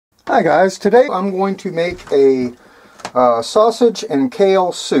Hi guys, today I'm going to make a sausage and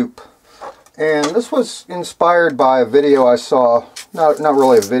kale soup. And this was inspired by a video I saw, not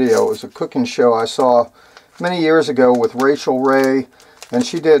really a video, it was a cooking show I saw many years ago with Rachel Ray. And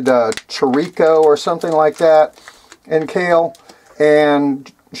she did chorizo or something like that and kale. And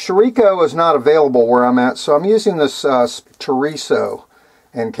chorizo is not available where I'm at, so I'm using this chorizo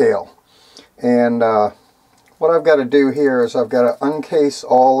and kale. And what I've got to do here is I've got to uncase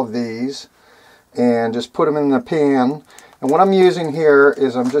all of these and just put them in the pan. And what I'm using here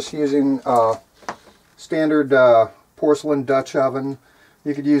is I'm just using standard porcelain Dutch oven.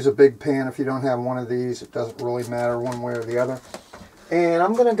 You could use a big pan if you don't have one of these. It doesn't really matter one way or the other. And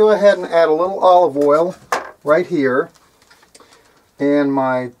I'm going to go ahead and add a little olive oil right here. And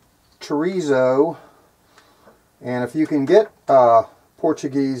my chorizo. And if you can get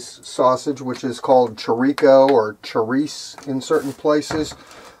Portuguese sausage, which is called chorizo or chouriço in certain places,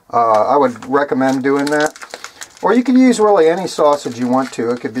 I would recommend doing that. Or you could use really any sausage you want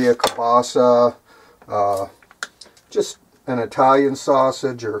to. It could be a kielbasa, just an Italian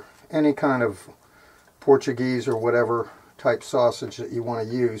sausage, or any kind of Portuguese or whatever type sausage that you want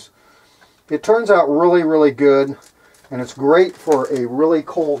to use. It turns out really, really good, and it's great for a really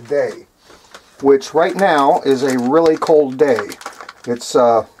cold day, which right now is a really cold day. It's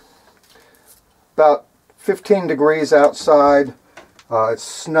about 15 degrees outside. It's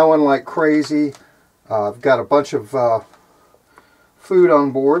snowing like crazy. I've got a bunch of food on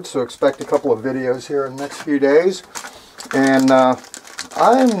board, so expect a couple of videos here in the next few days. And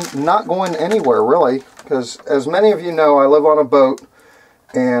I'm not going anywhere really, because as many of you know, I live on a boat,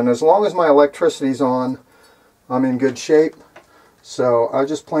 and as long as my electricity's on, I'm in good shape. So I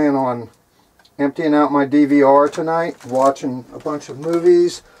just plan on emptying out my DVR tonight, watching a bunch of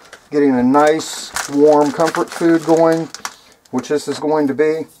movies, getting a nice warm comfort food going, which this is going to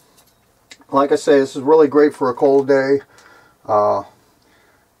be. Like I say, this is really great for a cold day.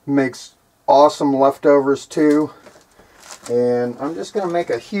 Makes awesome leftovers too. And I'm just going to make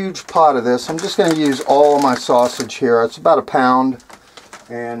a huge pot of this. I'm just going to use all of my sausage here. It's about a pound.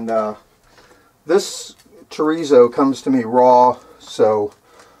 And this chorizo comes to me raw, so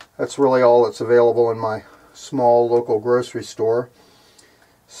that's really all that's available in my small local grocery store.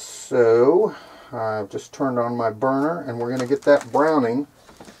 So I've just turned on my burner, and we're going to get that browning.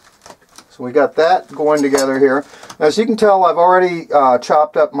 So we got that going together here. As you can tell, I've already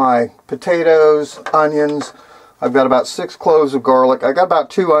chopped up my potatoes, onions. I've got about 6 cloves of garlic. I got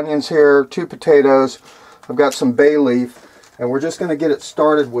about 2 onions here, 2 potatoes. I've got some bay leaf, and we're just going to get it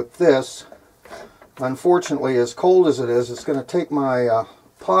started with this. Unfortunately, as cold as it is, it's going to take my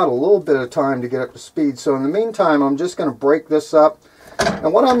pot a little bit of time to get up to speed. So in the meantime, I'm just going to break this up.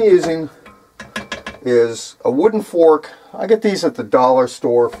 And what I'm using is a wooden fork. I get these at the dollar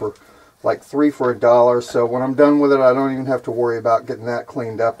store for like 3 for $1. So when I'm done with it, I don't even have to worry about getting that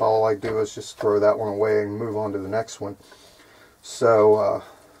cleaned up. All I do is just throw that one away and move on to the next one. So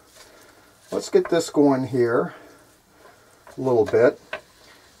let's get this going here a little bit.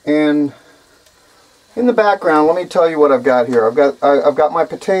 And in the background, let me tell you what I've got here. I've got my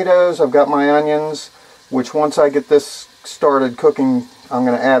potatoes, I've got my onions, which once I get this started cooking, I'm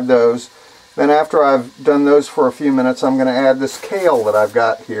going to add those. Then after I've done those for a few minutes, I'm going to add this kale that I've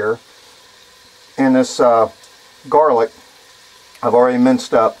got here, and this garlic I've already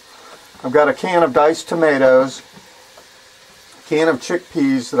minced up. I've got a can of diced tomatoes, a can of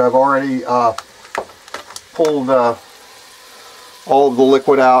chickpeas that I've already pulled all of the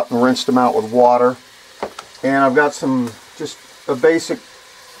liquid out and rinsed them out with water. And I've got just a basic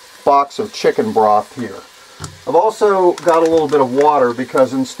box of chicken broth here. I've also got a little bit of water,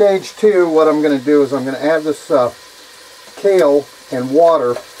 because in stage 2 what I'm going to do is I'm going to add this kale and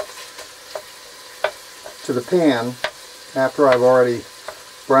water to the pan after I've already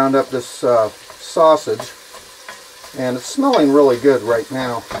browned up this sausage. And it's smelling really good right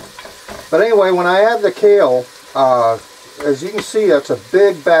now. But anyway, when I add the kale, as you can see, that's a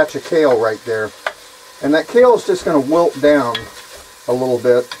big batch of kale right there. And that kale is just going to wilt down a little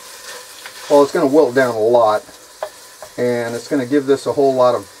bit. Well, it's going to wilt down a lot. And it's going to give this a whole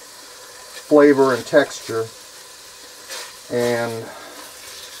lot of flavor and texture. And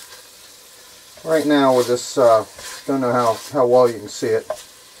right now with this, don't know how well you can see it,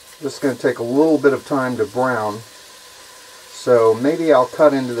 this is going to take a little bit of time to brown. So maybe I'll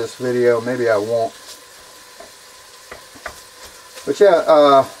cut into this video, maybe I won't. But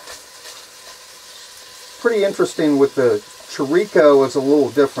yeah, pretty interesting with the chorizo is a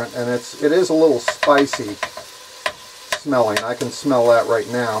little different, and it is a little spicy smelling. I can smell that right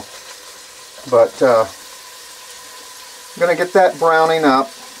now. But I'm going to get that browning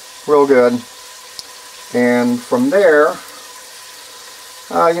up. real good. And from there,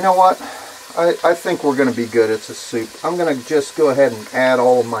 you know what? I think we're going to be good. It's a soup. I'm going to just go ahead and add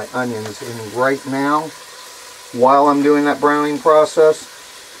all of my onions in right now while I'm doing that browning process,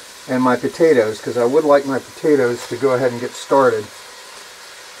 and my potatoes, because I would like my potatoes to go ahead and get started.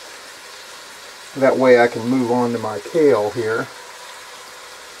 That way I can move on to my kale here.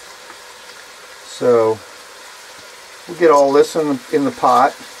 So we'll get all this in the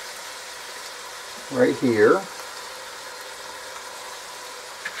pot right here.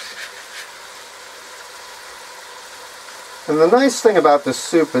 And the nice thing about this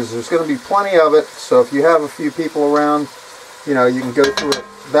soup is there's going to be plenty of it, so if you have a few people around, you know, you can go through it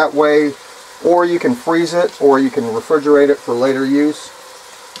that way, or you can freeze it, or you can refrigerate it for later use.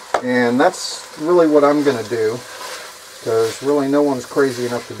 And that's really what I'm going to do, because really no one's crazy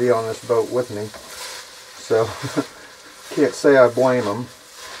enough to be on this boat with me. So can't say I blame them.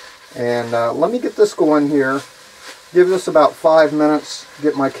 And let me get this going here. Give this about 5 minutes,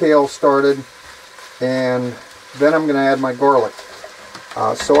 get my kale started, and then I'm going to add my garlic.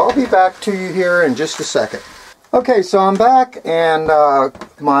 So I'll be back to you here in just a second. Okay, so I'm back, and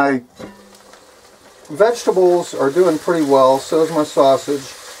my vegetables are doing pretty well. So is my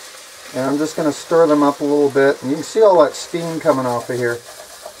sausage. And I'm just going to stir them up a little bit. And you can see all that steam coming off of here.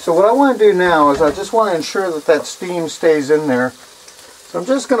 So what I want to do now is I just want to ensure that that steam stays in there. So I'm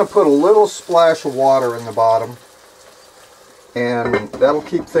just going to put a little splash of water in the bottom. And that'll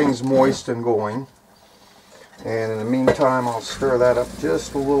keep things moist and going. And in the meantime, I'll stir that up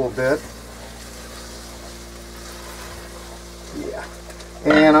just a little bit. Yeah.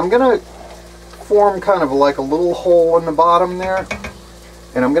 And I'm going to form kind of like a little hole in the bottom there.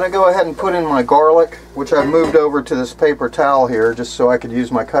 And I'm going to go ahead and put in my garlic, which I've moved over to this paper towel here just so I could use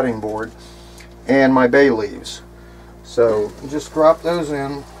my cutting board, and my bay leaves. So just drop those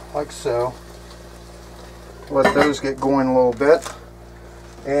in like so. Let those get going a little bit.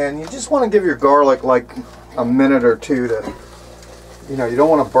 And you just want to give your garlic like a minute or two to, you know, you don't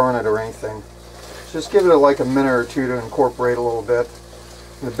want to burn it or anything. Just give it like a minute or two to incorporate a little bit.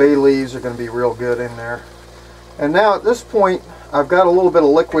 The bay leaves are going to be real good in there. And now at this point, I've got a little bit of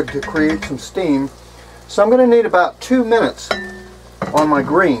liquid to create some steam. So I'm going to need about 2 minutes on my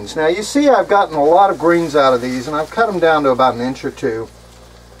greens. Now you see I've gotten a lot of greens out of these, and I've cut them down to about 1 inch or 2.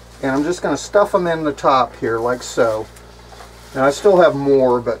 And I'm just going to stuff them in the top here like so. Now I still have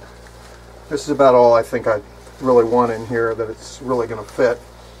more, but this is about all I think I really want in here that it's really going to fit.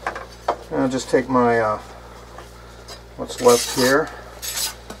 And I'll just take my what's left here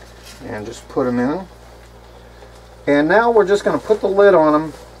and just put them in. And now we're just going to put the lid on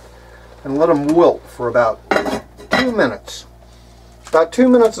them and let them wilt for about 2 minutes. About 2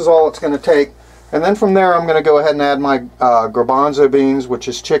 minutes is all it's going to take. And then from there I'm going to go ahead and add my garbanzo beans, which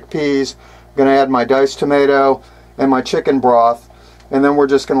is chickpeas. I'm going to add my diced tomato and my chicken broth. And then we're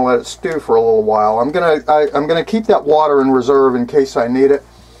just going to let it stew for a little while. I'm going to keep that water in reserve in case I need it.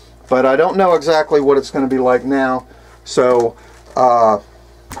 But I don't know exactly what it's going to be like now. So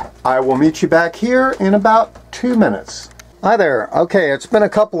I will meet you back here in about 2 minutes. Hi there. Okay, it's been a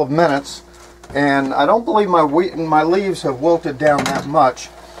couple of minutes, and I don't believe my leaves have wilted down that much,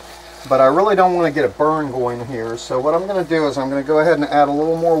 but I really don't want to get a burn going here. So what I'm going to do is I'm going to go ahead and add a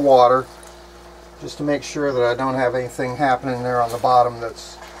little more water just to make sure that I don't have anything happening there on the bottom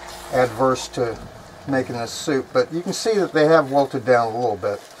that's adverse to making this soup. But you can see that they have wilted down a little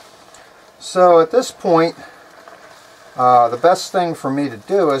bit. So at this point, the best thing for me to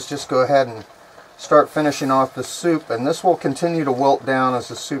do is just go ahead and start finishing off the soup, and this will continue to wilt down as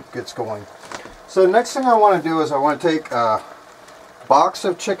the soup gets going. So the next thing I want to do is I want to take a box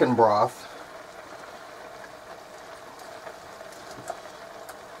of chicken broth,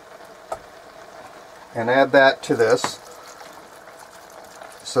 and add that to this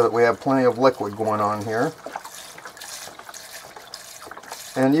so that we have plenty of liquid going on here.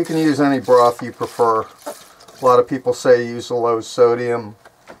 And you can use any broth you prefer. A lot of people say use the low sodium,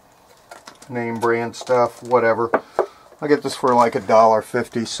 name brand stuff, whatever. I get this for like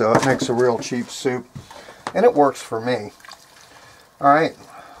 $1.50, so it makes a real cheap soup, and it works for me. Alright,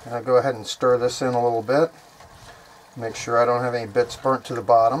 I'll go ahead and stir this in a little bit. Make sure I don't have any bits burnt to the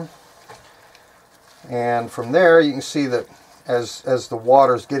bottom. And from there you can see that as the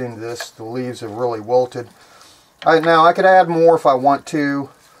water's getting to this, the leaves have really wilted. Now I could add more if I want to.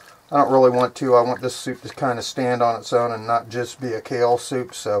 I don't really want to. I want this soup to kind of stand on its own and not just be a kale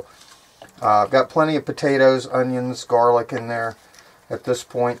soup. So I've got plenty of potatoes, onions, garlic in there at this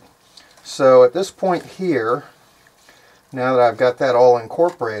point. So at this point here, now that I've got that all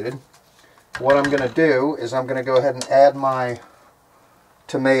incorporated, what I'm going to do is I'm going to go ahead and add my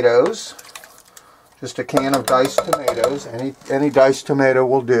tomatoes. Just a can of diced tomatoes. Any diced tomato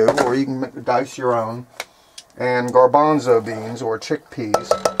will do, or you can dice your own. And garbanzo beans or chickpeas.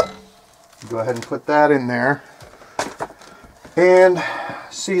 Go ahead and put that in there. And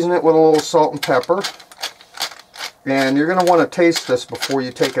season it with a little salt and pepper. And you're going to want to taste this before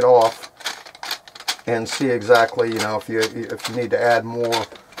you take it off and see exactly, you know, if you need to add more,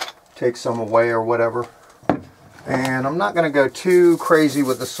 take some away or whatever. And I'm not going to go too crazy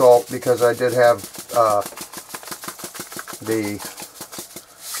with the salt because I did have the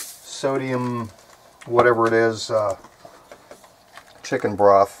sodium, whatever it is, chicken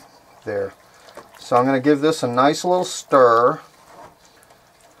broth there. So I'm going to give this a nice little stir.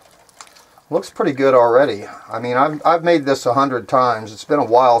 Looks pretty good already. I mean, I've made this 100 times. It's been a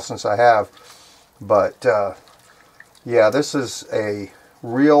while since I have. But, yeah, this is a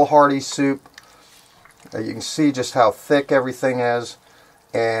real hearty soup. You can see just how thick everything is.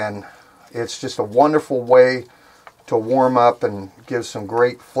 And it's just a wonderful way to warm up and give some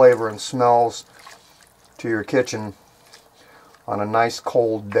great flavor and smells to your kitchen on a nice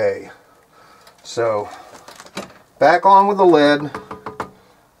cold day. So, back on with the lid.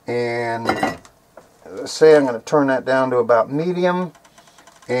 And say I'm going to turn that down to about medium.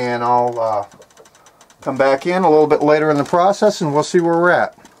 And I'll come back in a little bit later in the process and we'll see where we're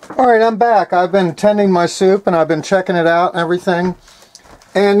at. Alright, I'm back. I've been tending my soup and I've been checking it out and everything.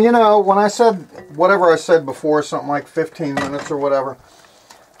 And you know, when I said whatever I said before, something like 15 minutes or whatever,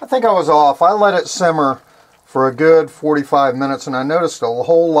 I think I was off. I let it simmer for a good 45 minutes and I noticed a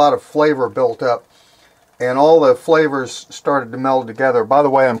whole lot of flavor built up. And all the flavors started to meld together. By the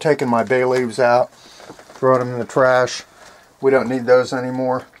way, I'm taking my bay leaves out, throwing them in the trash. We don't need those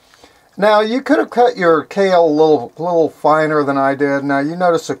anymore. Now, you could have cut your kale a little finer than I did. Now, you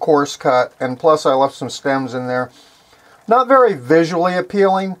notice a coarse cut, and plus I left some stems in there. Not very visually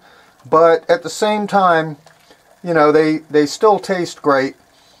appealing, but at the same time, you know, they still taste great.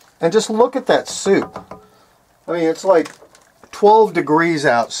 And just look at that soup. I mean, it's like 12 degrees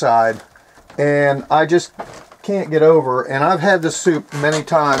outside, and I just can't get over. And I've had this soup many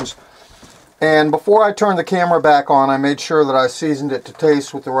times. And before I turned the camera back on, I made sure that I seasoned it to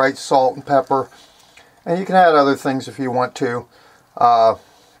taste with the right salt and pepper. And you can add other things if you want to.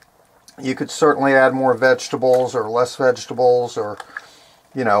 You could certainly add more vegetables or less vegetables, or,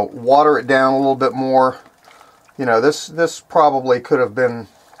 you know, water it down a little bit more. You know, this probably could have been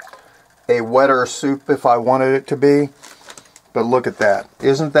a wetter soup if I wanted it to be. But look at that.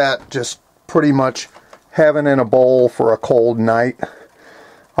 Isn't that just pretty much heaven in a bowl for a cold night?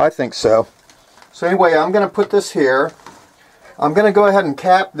 I think so. So anyway, I'm going to put this here. I'm going to go ahead and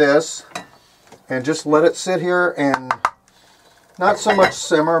cap this and just let it sit here and not so much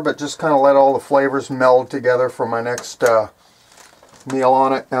simmer, but just kind of let all the flavors meld together for my next meal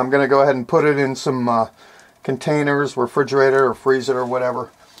on it. Now I'm going to go ahead and put it in some containers, refrigerator or freeze it or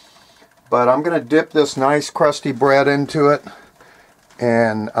whatever. But I'm going to dip this nice crusty bread into it,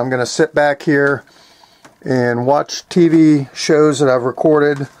 and I'm going to sit back here and watch TV shows that I've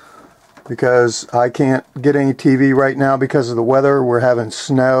recorded, because I can't get any TV right now because of the weather. We're having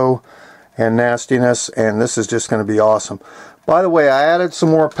snow and nastiness, and this is just going to be awesome. By the way, I added some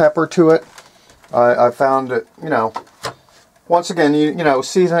more pepper to it. I found it, you know, once again, you know,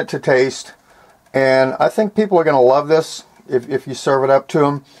 season it to taste. And I think people are going to love this if you serve it up to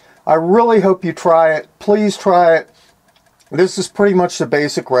them. I really hope you try it. Please try it. This is pretty much the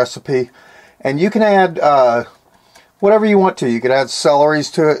basic recipe. And you can add whatever you want to. You could add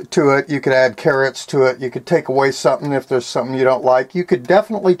celeries to it. You could add carrots to it. You could take away something if there's something you don't like. You could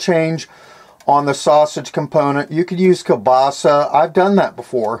definitely change on the sausage component. You could use kielbasa. I've done that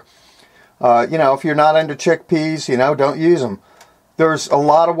before. You know, if you're not into chickpeas, you know, don't use them. There's a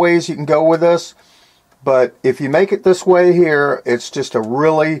lot of ways you can go with this. But if you make it this way here, it's just a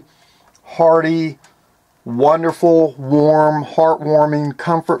really hearty, wonderful, warm, heartwarming,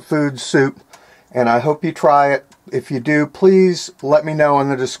 comfort food soup. And I hope you try it. If you do, please let me know in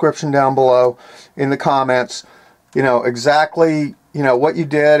the description down below, in the comments, you know, exactly, you know, what you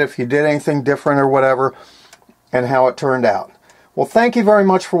did, if you did anything different or whatever, and how it turned out. Well, thank you very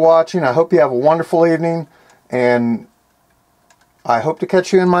much for watching. I hope you have a wonderful evening, and I hope to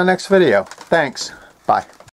catch you in my next video. Thanks. Bye.